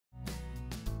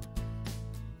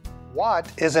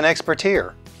What is an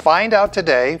experteer? Find out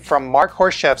today from Mark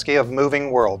Horoszowski of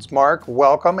Moving Worlds. Mark,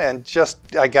 welcome, and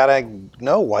I gotta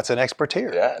know, what's an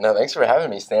experteer? Yeah, no, thanks for having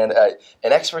me, Stan.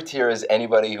 An experteer is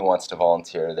anybody who wants to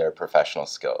volunteer their professional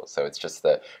skills. So it's just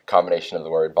the combination of the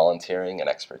word volunteering and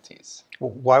expertise.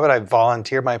 Why would I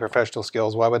volunteer my professional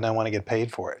skills? Why wouldn't I want to get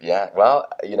paid for it? Yeah, well,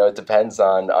 it depends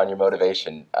on your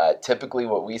motivation. Typically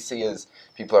what we see is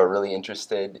people are really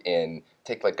interested in,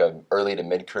 take like a early to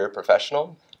mid-career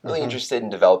professional, really interested in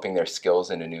developing their skills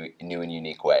in a new and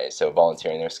unique way. So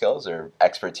volunteering their skills or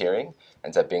experteering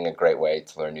ends up being a great way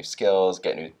to learn new skills,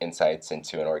 get new insights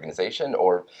into an organization,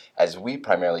 or as we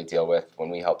primarily deal with when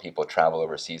we help people travel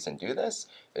overseas and do this,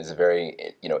 is a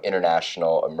very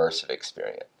international immersive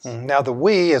experience. Now the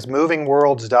we is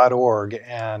movingworlds.org,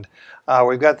 and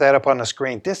we've got that up on the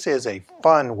screen. This is a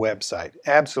fun website,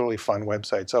 absolutely fun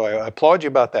website. So I applaud you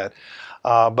about that.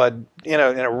 But in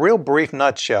a real brief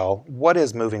nutshell, what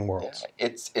is Moving Worlds? Yeah,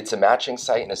 it's a matching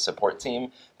site and a support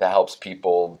team that helps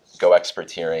people go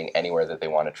experteering anywhere that they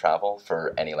want to travel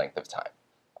for any length of time,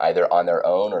 either on their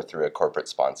own or through a corporate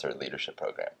sponsored leadership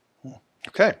program.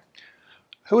 Okay.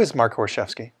 Who is Mark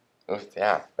Horoszowski?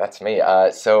 Yeah, that's me.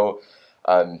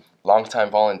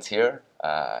 Longtime volunteer.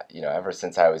 Ever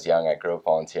since I was young, I grew up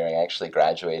volunteering. I actually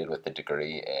graduated with a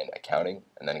degree in accounting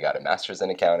and then got a master's in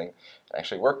accounting. I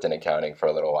actually worked in accounting for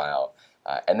a little while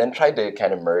and then tried to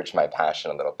kind of merge my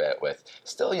passion a little bit with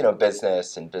still,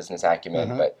 business and business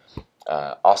acumen, but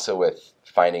also with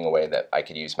finding a way that I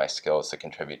could use my skills to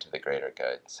contribute to the greater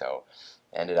good. So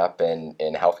ended up in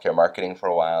healthcare marketing for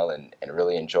a while and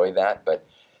really enjoyed that. But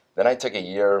then I took a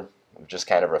year of just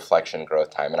kind of reflection and growth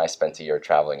time, and I spent a year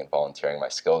traveling and volunteering my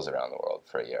skills around the world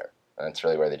for a year. And that's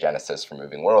really where the genesis for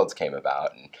Moving Worlds came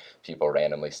about, and people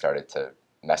randomly started to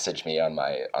message me on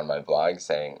my blog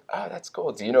saying, "Oh, that's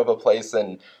cool. Do you know of a place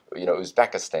in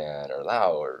Uzbekistan or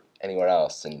Laos or anywhere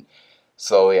else?" And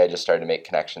slowly I just started to make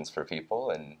connections for people,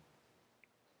 and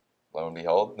lo and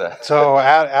behold. So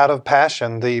out of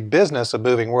passion, the business of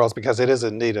Moving Worlds, because it is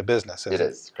indeed a business, isn't it? It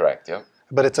is, correct, yep.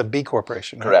 But it's a B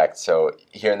corporation, right? Correct. So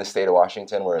here in the state of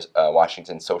Washington, we're a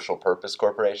Washington Social Purpose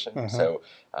Corporation. So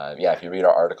if you read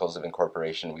our articles of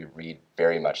incorporation, we read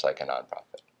very much like a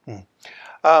nonprofit.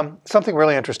 Something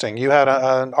really interesting. You had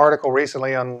an article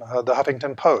recently on the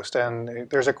Huffington Post, and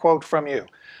there's a quote from you.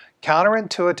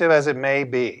 Counterintuitive as it may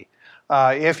be,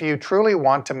 if you truly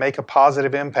want to make a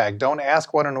positive impact, don't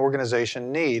ask what an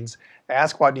organization needs,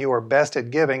 ask what you are best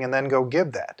at giving, and then go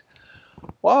give that.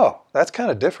 Whoa, that's kind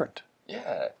of different.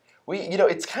 Yeah,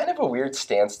 it's kind of a weird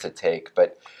stance to take,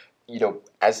 but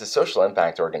as a social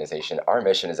impact organization, our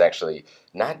mission is actually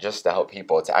not just to help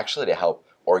people, it's actually to help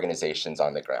organizations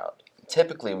on the ground.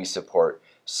 Typically, we support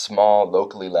small,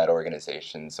 locally led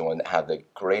organizations, the ones that have the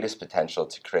greatest potential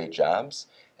to create jobs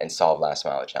and solve last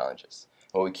mile challenges.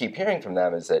 What we keep hearing from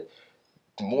them is that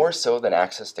more so than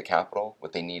access to capital,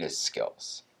 what they need is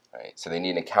skills, right? So they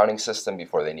need an accounting system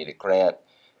before they need a grant.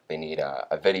 They need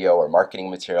a video or marketing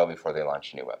material before they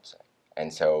launch a new website.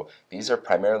 And so these are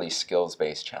primarily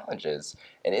skills-based challenges,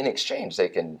 and in exchange they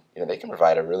can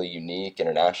provide a really unique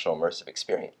international immersive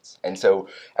experience. And so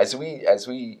as we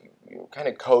kind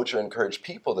of coach or encourage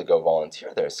people to go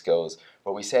volunteer their skills,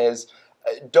 what we say is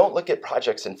don't look at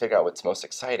projects and figure out what's most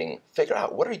exciting. Figure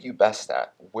out, what are you best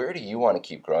at? Where do you want to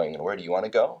keep growing and where do you want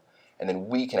to go? And then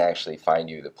we can actually find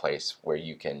you the place where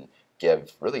you can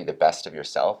give really the best of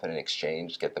yourself and in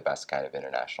exchange get the best kind of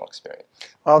international experience.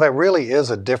 Well, that really is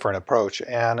a different approach,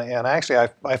 and actually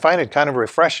I find it kind of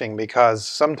refreshing, because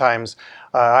sometimes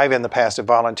I've in the past have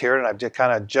volunteered and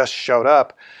I've just showed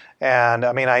up, and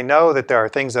I mean, I know that there are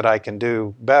things that I can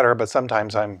do better, but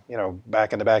sometimes I'm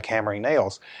back in the back hammering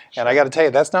nails, and I got to tell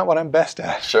you, that's not what I'm best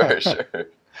at. Sure.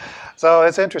 So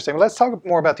it's interesting. Let's talk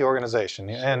more about the organization,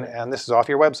 and this is off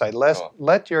your website.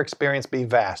 Let your experience be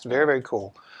vast. Very, very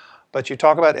cool. But you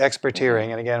talk about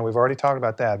experteering, and again, we've already talked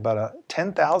about that, but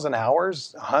 10,000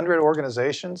 hours, 100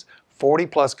 organizations, 40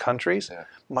 plus countries. Yeah.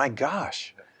 My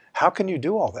gosh, how can you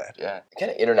do all that? Yeah,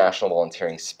 kind of international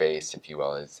volunteering space, if you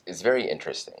will, is very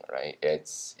interesting, right?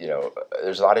 It's,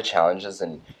 there's a lot of challenges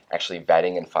in actually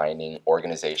vetting and finding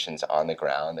organizations on the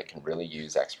ground that can really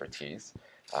use expertise.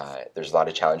 There's a lot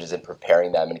of challenges in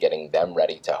preparing them and getting them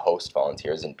ready to host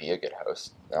volunteers and be a good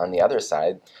host. On the other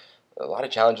side, a lot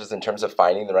of challenges in terms of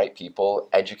finding the right people,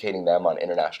 educating them on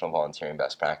international volunteering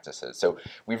best practices. So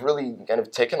we've really kind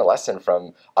of taken a lesson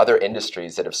from other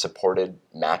industries that have supported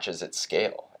matches at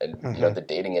scale. And the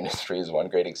dating industry is one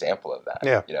great example of that.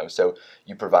 Yeah. So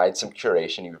you provide some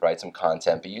curation, you provide some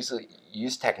content, but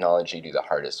use technology to do the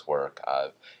hardest work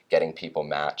of getting people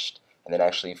matched and then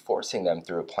actually forcing them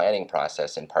through a planning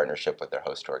process in partnership with their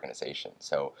host organization.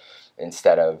 So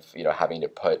instead of having to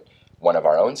put one of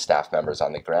our own staff members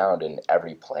on the ground in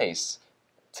every place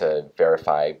to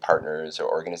verify partners or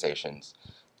organizations,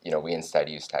 we instead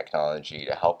use technology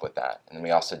to help with that. And then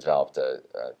we also developed a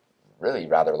really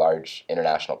rather large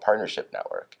international partnership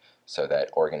network so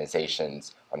that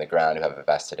organizations on the ground who have a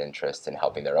vested interest in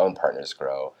helping their own partners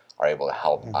grow are able to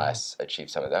help us achieve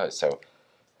some of those. So,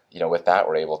 with that,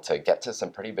 we're able to get to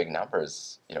some pretty big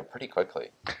numbers, pretty quickly.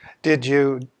 Did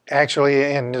you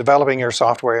actually, in developing your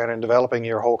software and in developing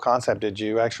your whole concept, did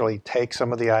you actually take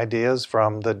some of the ideas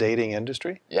from the dating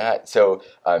industry? Yeah, so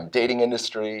dating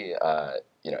industry,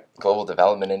 global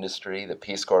development industry, the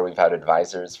Peace Corps, we've had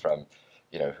advisors from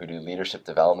who do leadership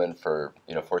development for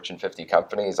Fortune 50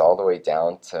 companies, all the way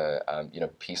down to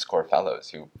Peace Corps fellows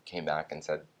who came back and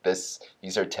said,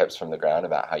 these are tips from the ground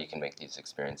about how you can make these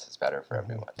experiences better for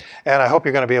everyone. And I hope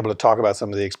you're going to be able to talk about some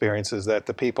of the experiences that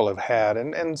the people have had,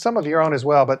 and some of your own as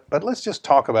well. But let's just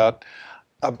talk about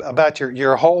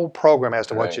your whole program as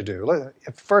to what you do.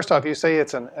 First off, you say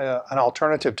it's an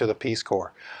alternative to the Peace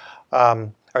Corps.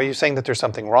 Are you saying that there's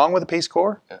something wrong with the Peace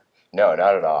Corps? No,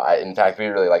 not at all. In fact, we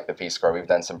really like the Peace Corps. We've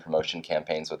done some promotion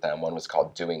campaigns with them. One was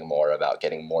called Doing More, about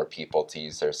getting more people to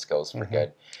use their skills for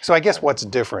good. So I guess what's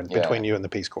different between you and the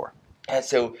Peace Corps? And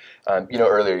so,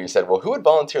 earlier you said, well, who would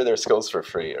volunteer their skills for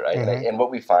free, right? And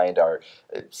what we find are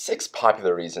 6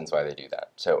 popular reasons why they do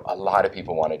that. So a lot of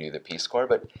people want to do the Peace Corps,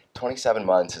 but 27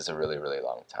 months is a really, really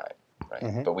long time,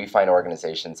 right? But we find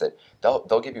organizations that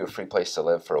they'll give you a free place to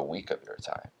live for a week of your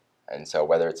time. And so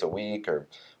whether it's a week or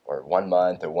 1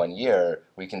 month or 1 year,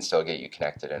 we can still get you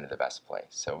connected into the best place.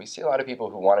 So we see a lot of people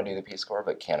who want to do the Peace Corps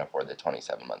but can't afford the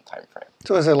 27-month time frame.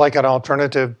 So is it like an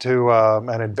alternative to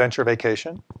an adventure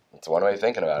vacation? It's one way of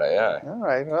thinking about it, yeah. All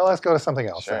right, well, let's go to something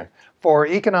else. Sure. Then. For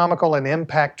economical and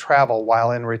impact travel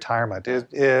while in retirement,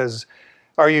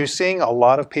 are you seeing a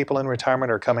lot of people in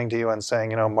retirement are coming to you and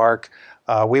saying, Mark,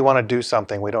 we want to do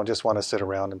something. We don't just want to sit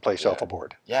around and play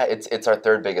shuffleboard. Yeah, it's our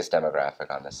 3rd biggest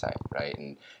demographic on the site, right?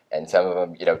 And some of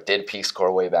them, did Peace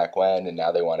Corps way back when, and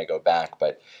now they want to go back.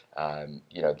 But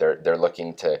they're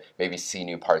looking to maybe see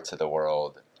new parts of the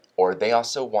world, or they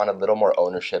also want a little more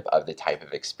ownership of the type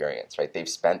of experience, right? They've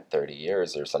spent 30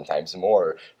 years or sometimes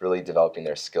more really developing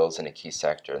their skills in a key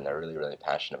sector, and they're really, really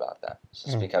passionate about that.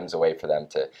 So this becomes a way for them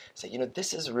to say,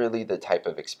 this is really the type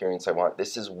of experience I want.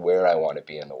 This is where I want to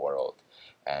be in the world.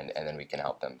 And then we can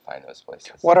help them find those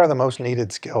places. What are the most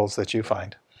needed skills that you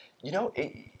find?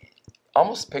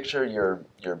 Almost picture your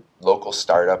local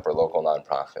startup or local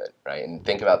nonprofit, right? And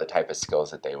think about the type of skills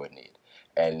that they would need.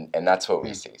 And that's what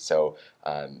we see. So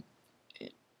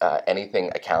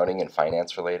anything accounting and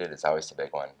finance related is always a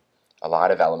big one. A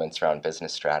lot of elements around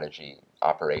business strategy,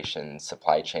 operations,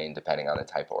 supply chain, depending on the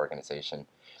type of organization.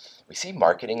 We see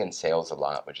marketing and sales a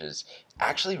lot, which is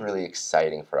actually really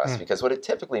exciting for us because what it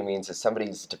typically means is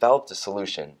somebody's developed a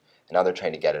solution and now they're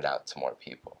trying to get it out to more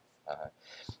people.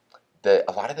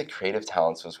 A lot of the creative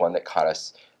talents was one that caught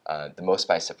us the most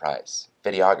by surprise.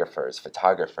 Videographers,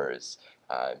 photographers,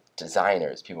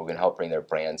 designers, people who can help bring their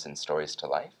brands and stories to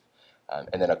life.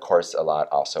 And then, of course, a lot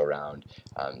also around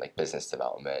like business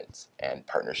development and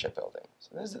partnership building.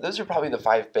 So those are probably the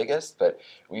 5 biggest, but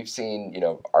we've seen,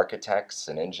 architects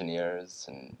and engineers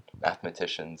and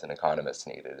mathematicians and economists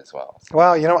needed as well. So.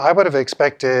 Well, I would have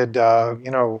expected,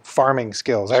 farming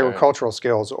skills, agricultural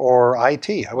skills, or IT.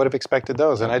 I would have expected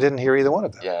those, and I didn't hear either one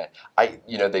of them.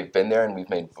 Yeah, they've been there, and we've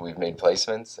made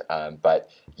placements. But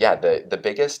yeah, the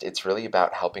biggest, it's really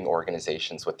about helping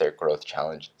organizations with their growth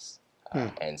challenges.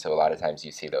 And so a lot of times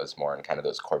you see those more in kind of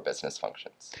those core business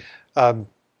functions.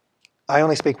 I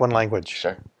only speak one language.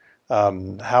 Sure.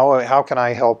 How can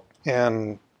I help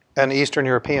in an Eastern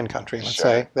European country, let's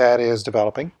say, that is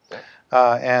developing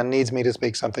and needs me to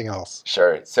speak something else?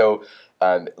 Sure. So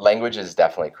language is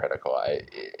definitely critical.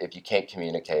 If you can't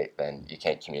communicate, then you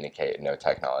can't communicate. No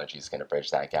technology is going to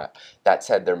bridge that gap. That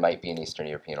said, there might be an Eastern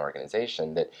European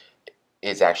organization that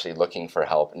is actually looking for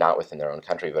help, not within their own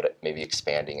country, but maybe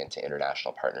expanding into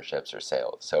international partnerships or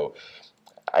sales. So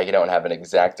I don't have an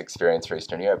exact experience for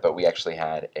Eastern Europe, but we actually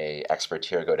had an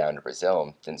experteer go down to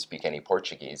Brazil, didn't speak any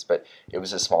Portuguese, but it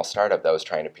was a small startup that was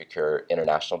trying to procure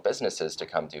international businesses to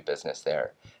come do business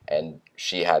there. And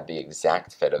she had the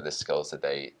exact fit of the skills that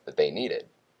they needed.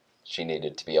 She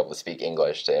needed to be able to speak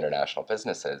English to international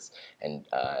businesses. And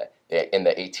in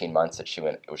the 18 months that she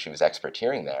was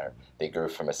experteering there, they grew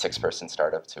from a 6-person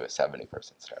startup to a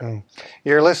 70-person startup.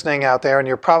 You're listening out there, and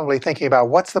you're probably thinking about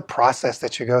what's the process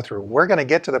that you go through. We're going to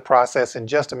get to the process in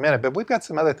just a minute, but we've got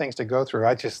some other things to go through.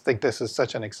 I just think this is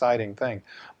such an exciting thing.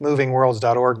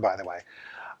 Movingworlds.org, by the way.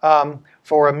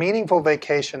 For a meaningful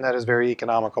vacation that is very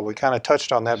economical, we kind of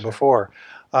touched on that Sure. before.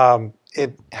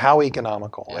 How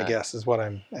economical, I Yeah. guess, is what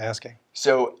I'm asking.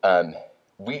 So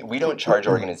we don't charge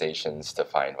organizations to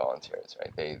find volunteers,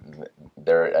 right?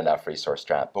 They're enough resource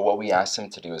strapped. But what we ask them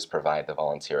to do is provide the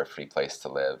volunteer a free place to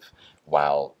live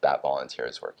while that volunteer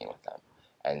is working with them.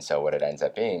 And so what it ends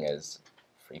up being is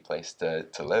free place to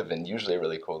live and usually a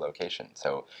really cool location.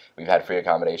 So we've had free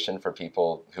accommodation for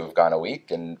people who've gone a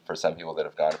week and for some people that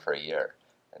have gone for a year.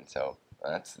 And so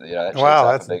that's that shapes Wow,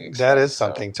 off a big that expense. is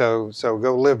something. So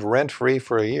go live rent free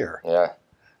for a year. Yeah.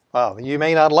 Wow, you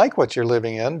may not like what you're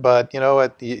living in, but you know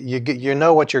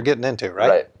what you're getting into, right?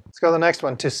 Right. Let's go to the next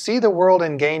one. To see the world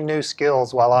and gain new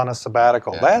skills while on a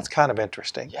sabbatical. Yeah. That's kind of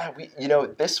interesting. Yeah,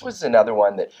 this was another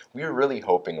one that we were really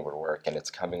hoping would work, and it's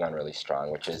coming on really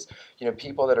strong, which is,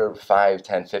 people that are 5,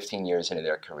 10, 15 years into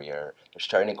their career, they're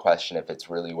starting to question if it's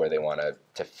really where they want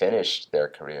to finish their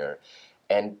career.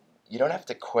 And you don't have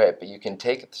to quit, but you can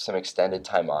take some extended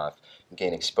time off and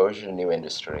gain exposure to new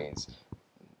industries,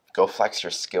 go flex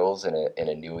your skills in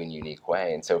a new and unique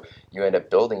way. And so you end up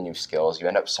building new skills, you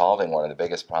end up solving one of the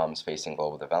biggest problems facing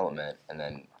global development, and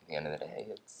then at the end of the day,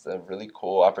 it's a really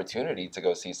cool opportunity to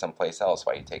go see someplace else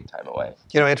while you take time away.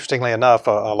 Interestingly enough,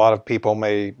 a lot of people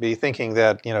may be thinking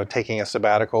that, taking a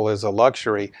sabbatical is a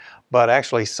luxury, but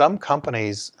actually some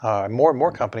companies, more and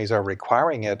more companies are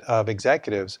requiring it of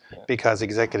executives Yeah. because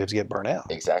executives get burnt out.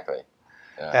 Exactly.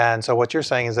 Yeah. And so what you're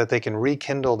saying is that they can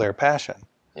rekindle their passion.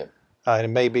 Yep. And it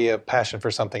may be a passion for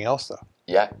something else, though.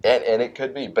 Yeah, and it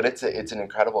could be, but it's an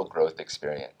incredible growth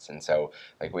experience. And so,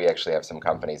 like, we actually have some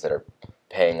companies that are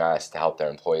paying us to help their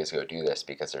employees go do this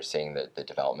because they're seeing the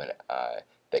development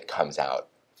that comes out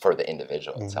for the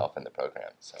individual itself in the program.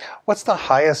 So, What's the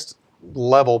highest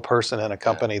level person in a yeah,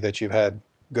 company that you've had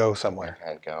go somewhere? I've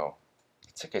had go.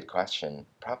 It's a good question.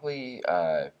 Probably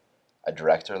a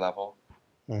director level.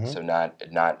 So not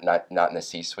in the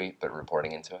C-suite, but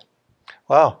reporting into it.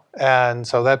 Wow. And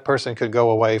so that person could go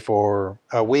away for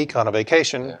a week on a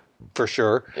vacation, Yeah. for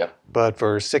sure, Yep. but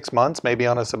for 6 months, maybe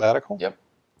on a sabbatical? Yep.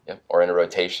 Yep. Or in a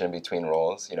rotation in between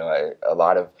roles. A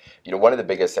lot of, one of the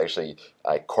biggest actually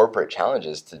corporate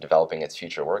challenges to developing its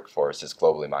future workforce is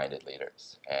globally minded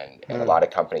leaders. And a lot of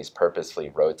companies purposely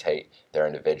rotate their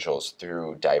individuals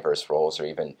through diverse roles or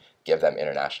even give them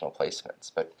international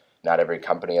placements. But not every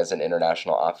company has an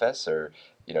international office, or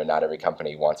not every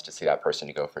company wants to see that person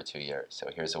to go for 2 years. So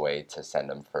here's a way to send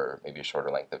them for maybe a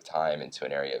shorter length of time into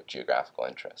an area of geographical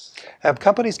interest. So, Have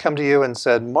companies come to you and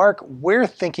said, Mark, we're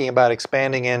thinking about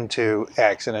expanding into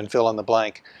X and then fill in the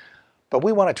blank, but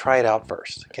we want to try it out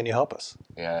first. Can you help us?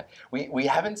 yeah, we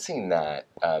haven't seen that,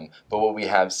 but what we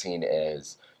have seen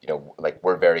is, like,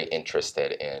 we're very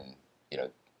interested in,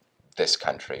 this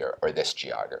country or this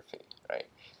geography, right?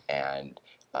 And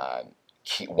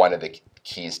one of the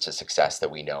keys to success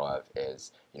that we know of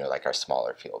is, like, our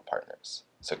smaller field partners.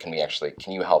 So can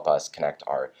you help us connect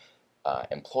our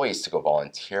employees to go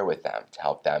volunteer with them to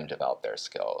help them develop their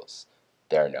skills,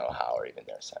 their know-how, or even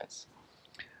their science?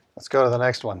 Let's go to the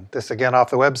next one. This again off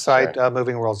the website, Sure.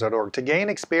 movingworlds.org. To gain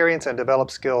experience and develop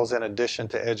skills in addition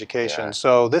to education. Yeah.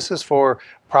 So this is for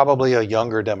probably a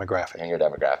younger demographic. Younger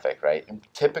demographic, right? And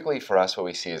typically for us, what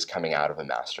we see is coming out of a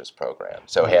master's program.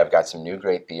 So, hey, I've got some new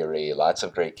great theory, lots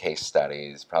of great case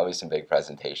studies, probably some big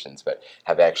presentations, but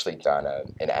have actually done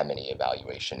an M&E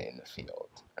evaluation in the field,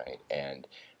 right? And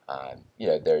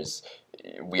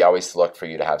we always look for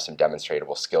you to have some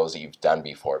demonstratable skills that you've done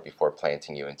before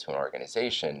planting you into an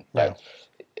organization. But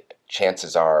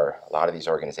chances are a lot of these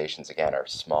organizations, again, are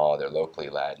small, they're locally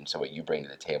led, and so what you bring to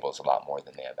the table is a lot more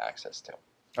than they have access to.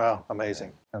 Oh,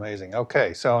 amazing, amazing.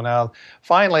 Okay, so now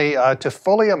finally, to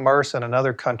fully immerse in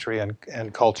another country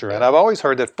and culture. And I've always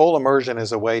heard that full immersion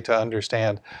is a way to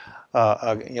understand,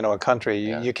 a country.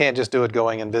 You can't just do it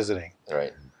going and visiting.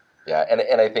 Right. Yeah,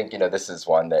 and I think this is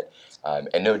one that,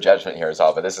 and no judgment here is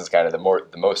all, but this is kind of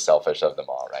the most selfish of them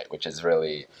all, right? Which is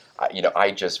really,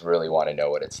 I just really want to know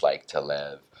what it's like to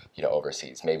live,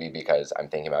 overseas. Maybe because I'm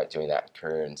thinking about doing that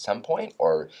career in some point,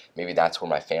 or maybe that's where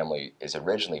my family is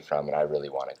originally from, and I really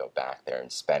want to go back there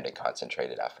and spend a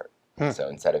concentrated effort. So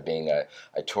instead of being a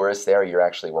tourist there, you're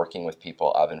actually working with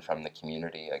people of and from the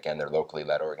community. Again, they're locally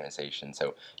led organizations,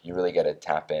 so you really get to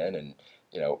tap in. And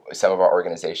some of our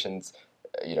organizations,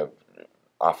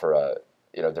 offer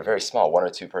they're very small, 1 or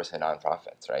 2 person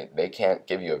nonprofits, right? They can't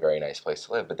give you a very nice place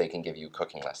to live, but they can give you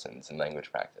cooking lessons and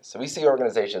language practice. So we see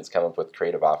organizations come up with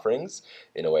creative offerings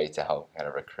in a way to help kind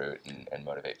of recruit and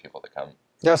motivate people to come.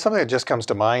 Something that just comes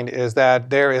to mind is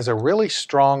that there is a really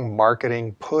strong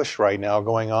marketing push right now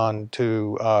going on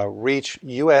to reach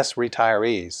U.S.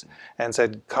 retirees and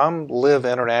said, come live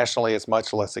internationally, it's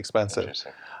much less expensive.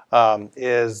 Interesting.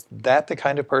 Is that the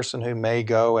kind of person who may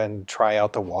go and try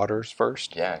out the waters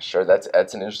first? Yeah, sure. That's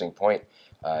an interesting point.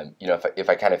 If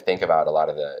I kind of think about a lot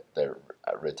of the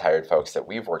retired folks that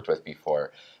we've worked with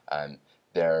before,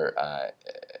 they're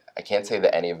I can't say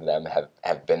that any of them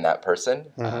have been that person.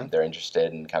 Mm-hmm. They're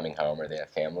interested in coming home or they have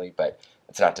family, but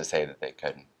it's not to say that they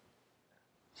couldn't.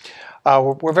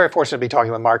 We're very fortunate to be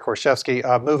talking with Mark Horoszowski,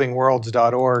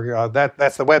 movingworlds.org.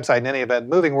 That's the website in any event.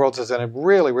 Moving Worlds is a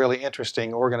really, really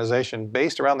interesting organization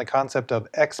based around the concept of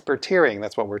experteering.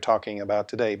 That's what we're talking about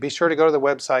today. Be sure to go to the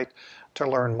website to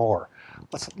learn more.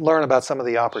 Let's learn about some of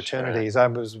the opportunities. Sure. I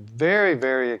was very,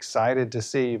 very excited to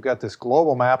see you've got this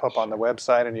global map up on the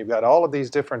website, and you've got all of these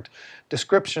different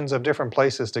descriptions of different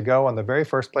places to go. And the very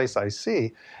first place I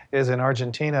see is in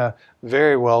Argentina,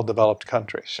 very well-developed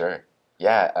country. Sure.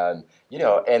 Yeah,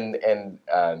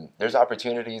 there's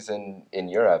opportunities in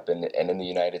Europe and in the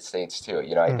United States too.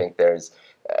 I think there's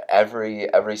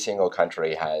every single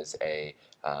country has a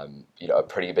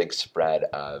pretty big spread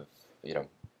of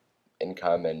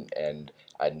income and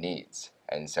needs,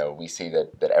 and so we see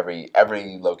that every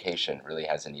location really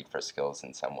has a need for skills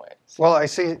in some ways. Well, I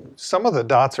see some of the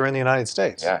dots are in the United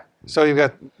States. Yeah. So you've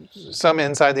got some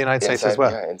inside the United States as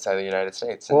well. Yeah, inside the United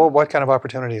States. Well, what kind of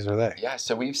opportunities are they? Yeah,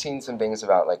 so we've seen some things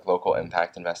about like local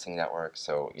impact investing networks.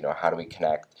 So how do we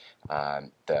connect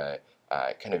the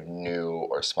kind of new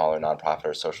or smaller nonprofit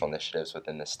or social initiatives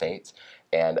within the states?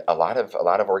 And a lot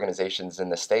of organizations in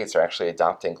the states are actually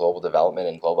adopting global development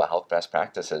and global health best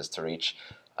practices to reach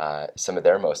some of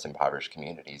their most impoverished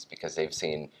communities, because they've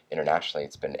seen internationally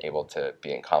it's been able to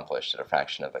be accomplished at a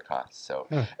fraction of the cost. So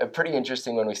pretty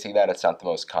interesting when we see that. It's not the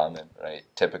most common, right?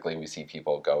 Typically we see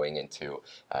people going into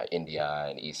India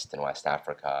and East and West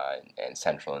Africa and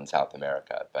Central and South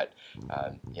America. But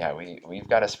we've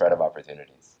got a spread of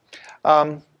opportunities.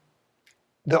 The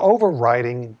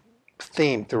overriding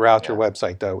theme throughout your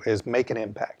website, though, is make an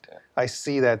impact. Yeah. I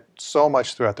see that so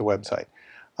much throughout the website.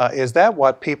 Is that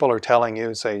what people are telling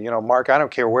you? Say, Mark, I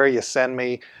don't care where you send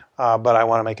me, but I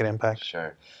want to make an impact.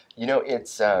 Sure.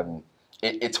 It's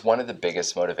one of the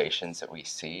biggest motivations that we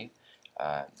see.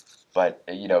 But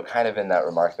kind of in that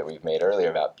remark that we've made earlier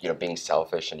about being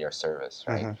selfish in your service,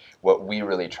 right? Mm-hmm. What we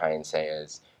really try and say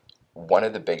is one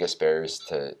of the biggest barriers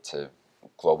to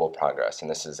global progress, and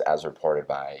this is as reported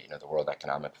by the World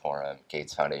Economic Forum.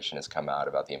 Gates Foundation has come out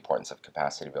about the importance of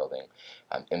capacity building.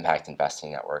 Impact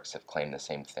investing networks have claimed the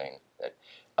same thing, that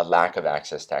a lack of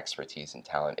access to expertise and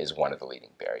talent is one of the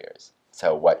leading barriers.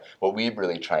 So what we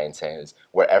really try and say is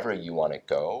wherever you want to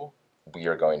go, we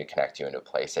are going to connect you into a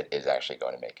place that is actually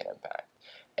going to make an impact.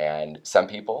 And some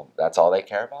people, that's all they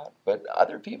care about. But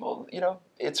other people,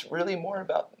 it's really more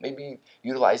about maybe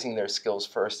utilizing their skills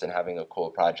first and having a cool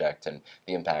project, and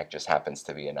the impact just happens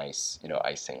to be a nice,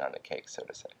 icing on the cake, so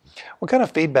to say. What kind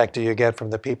of feedback do you get from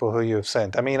the people who you've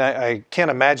sent? I mean, I can't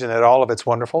imagine that all of it's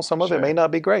wonderful. Some of it may not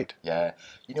be great. Yeah.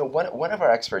 One of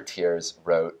our experteers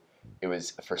wrote, it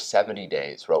was for 70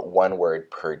 days, wrote one word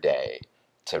per day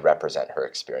to represent her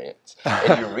experience.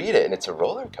 And you read it, and it's a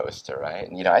roller coaster, right?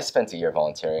 And, I spent a year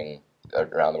volunteering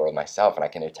around the world myself, and I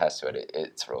can attest to it.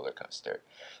 It's a roller coaster.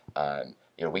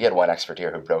 We had one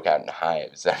experteer who broke out in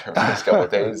hives after the first couple of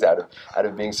days out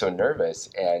of being so nervous.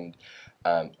 And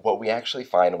what we actually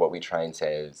find, and what we try and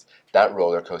say is that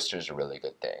roller coaster is a really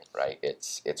good thing, right?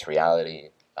 It's reality,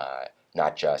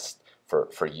 not just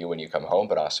for you when you come home,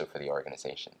 but also for the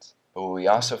organizations. But what we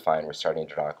also find, we're starting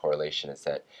to draw a correlation, is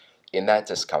that in that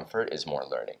discomfort is more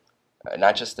learning,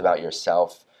 not just about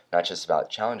yourself, not just about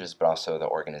challenges, but also the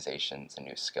organizations and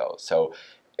new skills. So,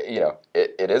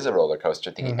 it is a roller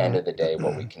coaster. At the end of the day,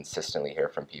 what we consistently hear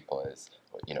from people is,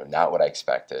 not what I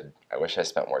expected. I wish I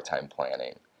spent more time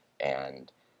planning,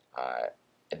 and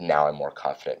now I'm more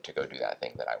confident to go do that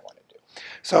thing that I want to do.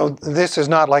 So this is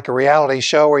not like a reality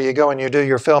show where you go and you do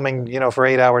your filming, for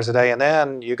 8 hours a day, and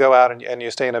then you go out and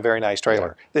you stay in a very nice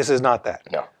trailer. Yeah. This is not that.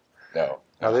 No.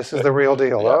 Now this is the real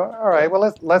deal. Yeah. All right.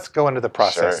 Well, let's go into the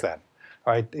process then.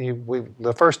 All right.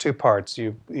 The first two parts.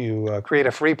 You create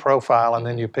a free profile, and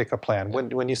then you pick a plan.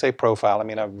 When you say profile, I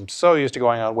mean, I'm so used to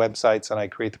going on websites and I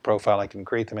create the profile. I can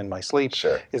create them in my sleep.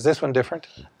 Sure. Is this one different?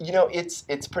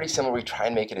 It's pretty similar. We try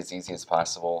and make it as easy as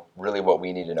possible. Really, what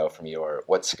we need to know from you are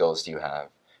what skills do you have,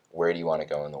 where do you want to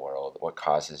go in the world, what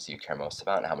causes do you care most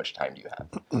about, and how much time do you have.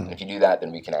 And if you do that,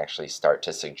 then we can actually start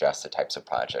to suggest the types of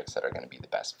projects that are going to be the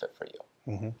best fit for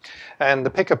you. Mm-hmm. And the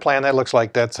pickup plan, that looks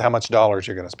like that's how much dollars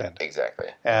you're going to spend. Exactly.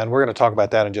 And we're going to talk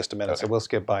about that in just a minute, Okay. so we'll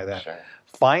skip by that. Sure.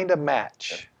 Find a match.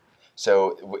 Sure.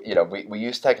 So, we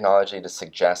use technology to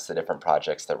suggest the different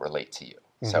projects that relate to you.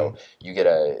 So you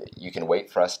can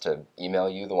wait for us to email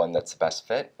you the one that's the best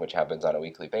fit, which happens on a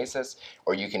weekly basis,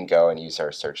 or you can go and use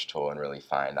our search tool and really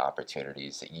find the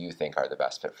opportunities that you think are the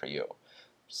best fit for you.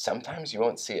 Sometimes you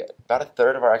won't see it. About a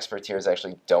third of our experteers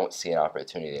actually don't see an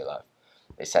opportunity they love.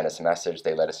 They send us a message,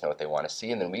 they let us know what they want to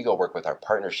see, and then we go work with our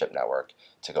partnership network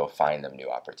to go find them new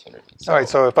opportunities. All right,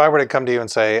 so if I were to come to you and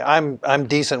say, I'm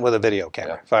decent with a video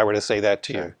camera, Yeah. if I were to say that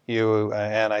to Sure. you,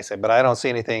 and I say, but I don't see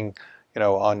anything,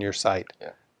 on your site,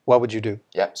 what would you do?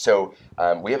 Yeah, so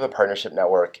we have a partnership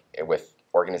network with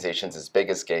organizations as big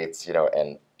as Gates,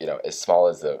 and as small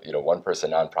as the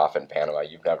one-person nonprofit in Panama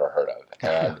you've never heard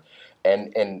of,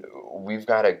 and we've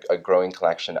got a growing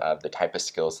collection of the type of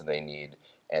skills that they need,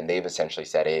 and they've essentially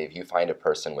said, hey, if you find a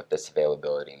person with this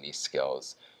availability and these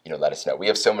skills, let us know. We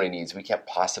have so many needs, we can't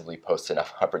possibly post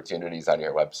enough opportunities on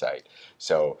your website,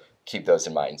 so keep those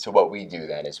in mind. So what we do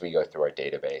then is we go through our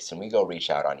database and we go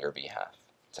reach out on your behalf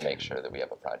to make sure that we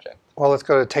have a project. Well, let's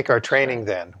go to take our training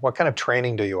then. What kind of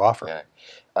training do you offer?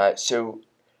 Yeah.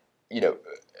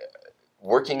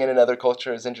 Working in another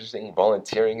culture is interesting.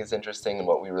 Volunteering is interesting. And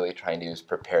what we really try and do is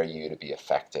prepare you to be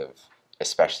effective,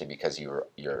 especially because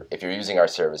if you're using our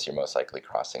service, you're most likely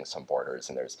crossing some borders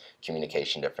and there's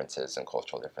communication differences and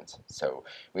cultural differences. So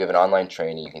we have an online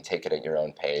training. You can take it at your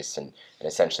own pace. And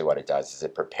essentially what it does is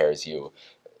it prepares you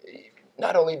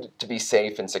not only to be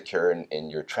safe and secure in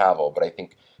your travel, but I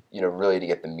think really to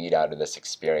get the meat out of this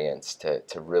experience, to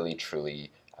really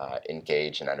truly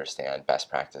engage and understand best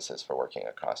practices for working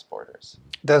across borders.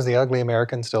 Does the ugly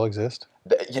American still exist?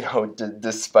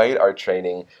 Despite our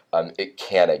training, it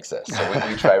can exist. So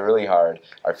we try really hard.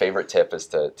 Our favorite tip is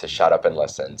to shut up and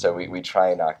listen. So we try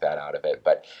and knock that out of it.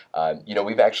 But,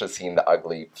 we've actually seen the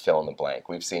ugly fill in the blank.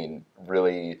 We've seen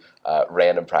really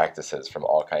random practices from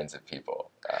all kinds of people.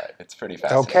 It's pretty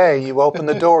fascinating. Okay, you opened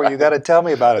the door. You got to tell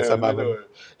me about it. Some of them.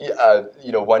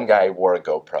 One guy wore a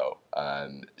GoPro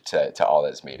to all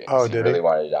his meetings. Oh, he really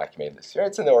wanted to document this.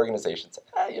 It's in the organization.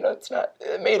 It's not.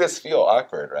 It made us feel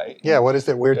awkward, right? Yeah. What is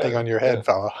that weird thing on your head,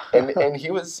 fella? and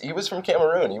he was from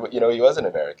Cameroon. He wasn't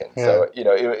American. Yeah. So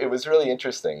it was really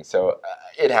interesting. So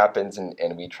it happens,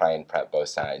 and we try and prep both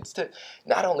sides to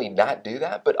not only not do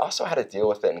that, but also how to deal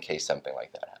with it in case something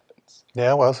like that happens.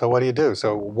 Yeah, well, so what do you do?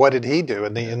 So what did he do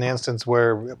in the instance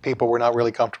where people were not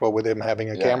really comfortable with him having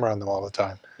a camera on them all the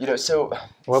time? So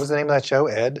what was the name of that show?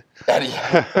 Ed?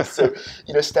 So,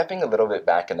 stepping a little bit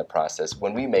back in the process,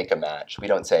 when we make a match, we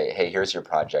don't say, hey, here's your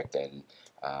project in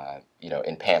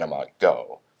Panama,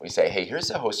 go. We say, hey, here's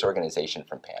a host organization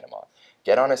from Panama.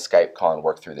 Get on a Skype call and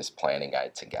work through this planning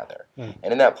guide together. And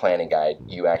in that planning guide,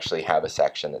 you actually have a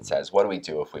section that says, what do we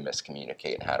do if we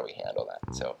miscommunicate and how do we handle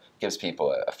that? So it gives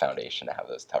people a foundation to have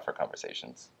those tougher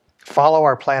conversations. Follow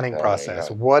our planning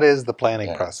process. What is the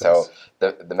planning process? So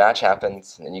the match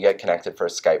happens, and you get connected for a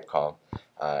Skype call,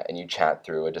 and you chat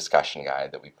through a discussion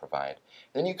guide that we provide.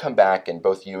 Then you come back, and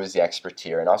both you as the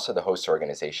experteer and also the host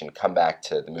organization come back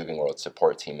to the Moving World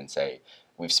support team and say,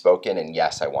 we've spoken, and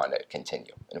yes, I want to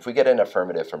continue. And if we get an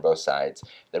affirmative from both sides,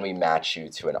 then we match you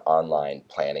to an online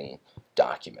planning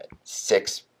document.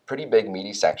 6 pretty big,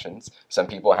 meaty sections. Some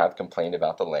people have complained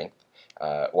about the length.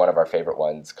 One of our favorite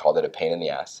ones called it a pain in the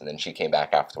ass, and then she came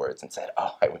back afterwards and said,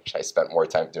 oh, I wish I spent more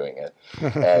time doing it.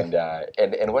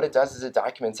 And what it does is it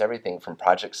documents everything from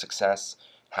project success,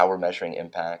 how we're measuring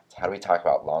impact, how do we talk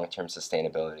about long-term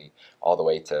sustainability, all the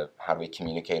way to how do we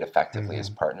communicate effectively as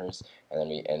partners, and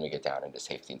then we get down into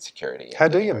safety and security. How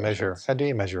do you measure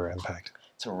impact?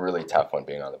 It's a really tough one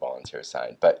being on the volunteer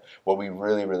side, but what we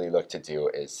really, really look to do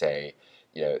is say,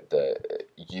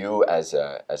 you as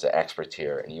an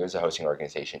experteer and you as a hosting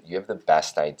organization, you have the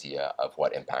best idea of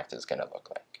what impact is going to look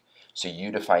like. So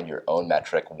you define your own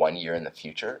metric 1 year in the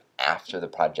future after the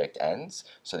project ends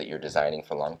so that you're designing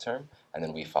for long term, and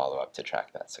then we follow up to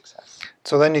track that success.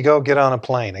 So then you go get on a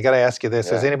plane. I got to ask you this.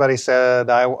 Has anybody said,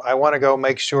 I want to go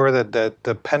make sure that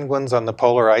the penguins on the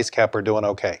polar ice cap are doing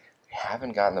okay?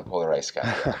 Haven't gotten the polar ice cap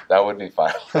yet. That would be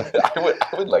fun. I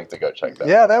would like to go check that.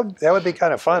 Yeah, that would be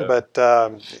kind of fun. But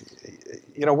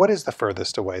what is the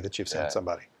furthest away that you've sent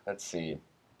somebody? Let's see.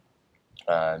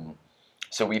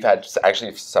 So we've had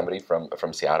actually somebody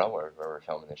from Seattle, where we're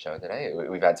filming the show today.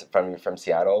 We've had from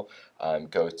Seattle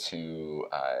go to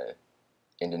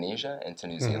Indonesia and to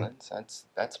New Zealand. So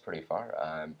that's pretty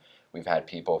far. We've had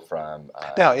people from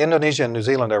Now, Indonesia and New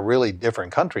Zealand are really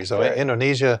different countries. So Very.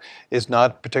 Indonesia is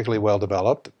not particularly well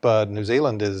developed, but New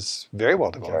Zealand is very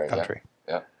well developed country.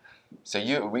 Yeah.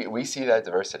 So we see that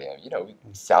diversity.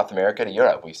 South America to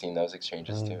Europe, we've seen those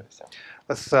exchanges too.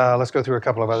 So let's go through a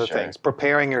couple of other things.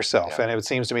 Preparing yourself, and it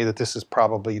seems to me that this is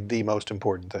probably the most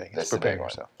important thing. This is preparing the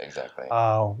big yourself. One. Exactly.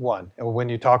 One. When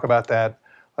you talk about that,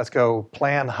 let's go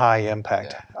plan high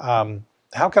impact.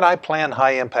 How can I plan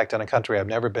high impact in a country I've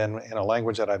never been, in a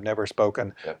language that I've never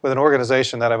spoken, with an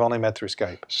organization that I've only met through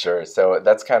Skype? Sure. So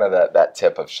that's kind of that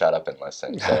tip of shut up and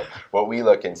listen. So what we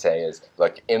look and say is,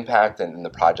 look, impact and the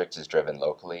project is driven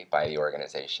locally by the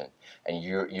organization, and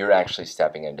you're actually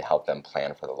stepping in to help them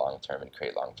plan for the long term and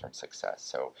create long-term success.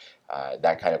 So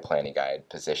that kind of planning guide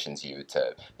positions you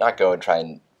to not go and try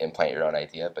and implant your own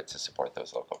idea, but to support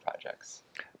those local projects.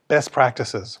 Best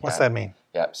practices. What's that mean?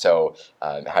 Yeah. So,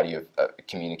 how do you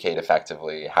communicate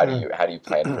effectively? How do you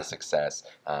plan for success?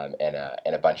 And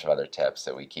a bunch of other tips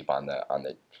that we keep on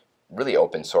the really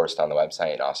open sourced on the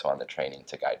website, and also on the training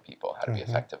to guide people how to be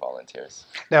effective volunteers.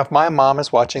 Now, if my mom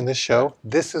is watching this show,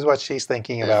 this is what she's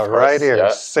thinking about right here: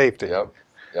 safety. Yep.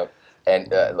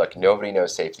 And look, nobody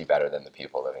knows safety better than the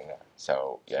people living there.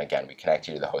 So again, we connect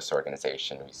you to the host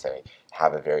organization. We say,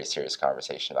 have a very serious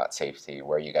conversation about safety.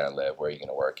 Where are you going to live? Where are you going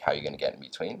to work? How are you going to get in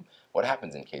between? What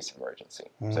happens in case of emergency?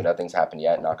 So nothing's happened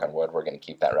yet. Knock on wood. We're going to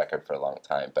keep that record for a long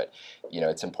time. But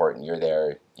it's important. You're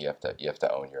there. You have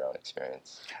to own your own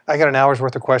experience. I got an hour's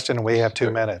worth of question, and we have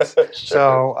 2 minutes.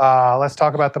 So let's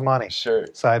talk about the money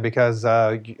side, because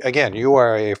again, you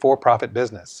are a for-profit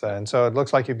business, and so it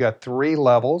looks like you've got 3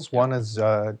 levels. One is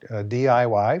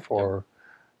DIY for.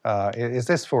 Is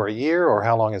this for a year, or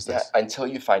how long is this? Until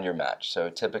you find your match. So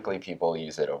typically people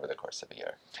use it over the course of a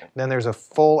year. Then there's a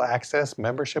full access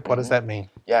membership. What does that mean?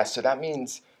 Yeah, so that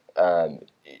means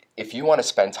if you want to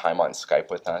spend time on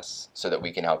Skype with us so that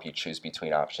we can help you choose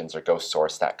between options or go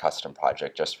source that custom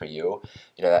project just for you,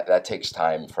 that takes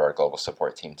time for our global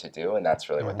support team to do, and that's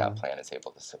really what that plan is able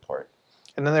to support.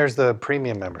 And then there's the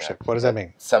premium membership. What does that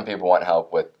mean? Some people want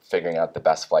help with figuring out the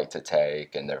best flight to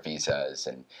take and their visas,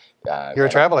 and you're a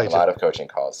travel agent. A lot of coaching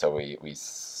calls, so we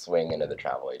swing into the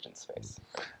travel agent space.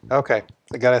 Okay,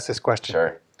 I got to ask this question.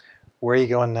 Sure. Where are you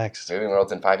going next? Moving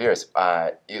worlds in 5 years.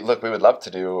 Look, we would love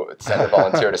to send a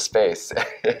volunteer to space.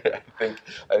 I think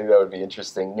that would be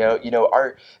interesting.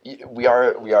 We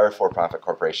are a for-profit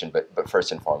corporation, but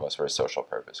first and foremost, we're a social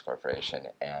purpose corporation,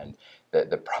 and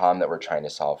the problem that we're trying to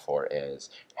solve for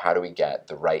is, how do we get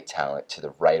the right talent to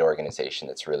the right organization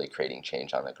that's really creating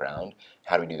change on the ground?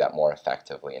 How do we do that more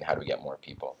effectively, and how do we get more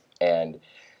people? And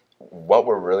what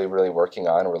we're really, really working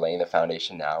on, we're laying the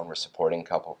foundation now, and we're supporting a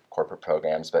couple corporate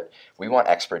programs, but we want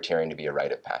experteering to be a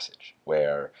rite of passage,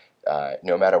 where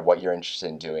no matter what you're interested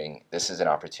in doing, this is an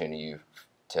opportunity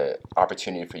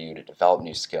for you to develop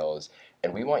new skills,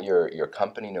 and we want your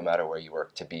company, no matter where you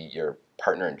work, to be your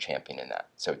partner and champion in that.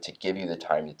 So to give you the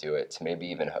time to do it, to maybe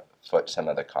even foot some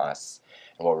of the costs.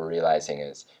 And what we're realizing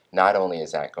is, not only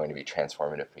is that going to be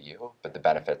transformative for you, but the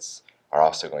benefits are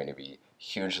also going to be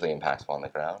hugely impactful on the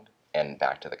ground and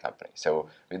back to the company. So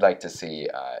we'd like to see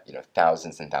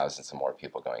thousands and thousands of more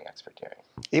people going experteering.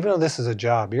 Even though this is a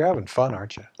job, you're having fun,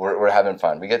 aren't you? We're having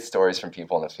fun. We get stories from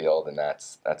people in the field, and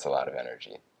that's a lot of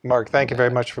energy. Mark, thank you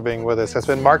very much for being with us. That's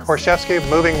been Mark Horoszowski of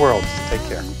Moving Worlds. Take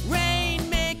care.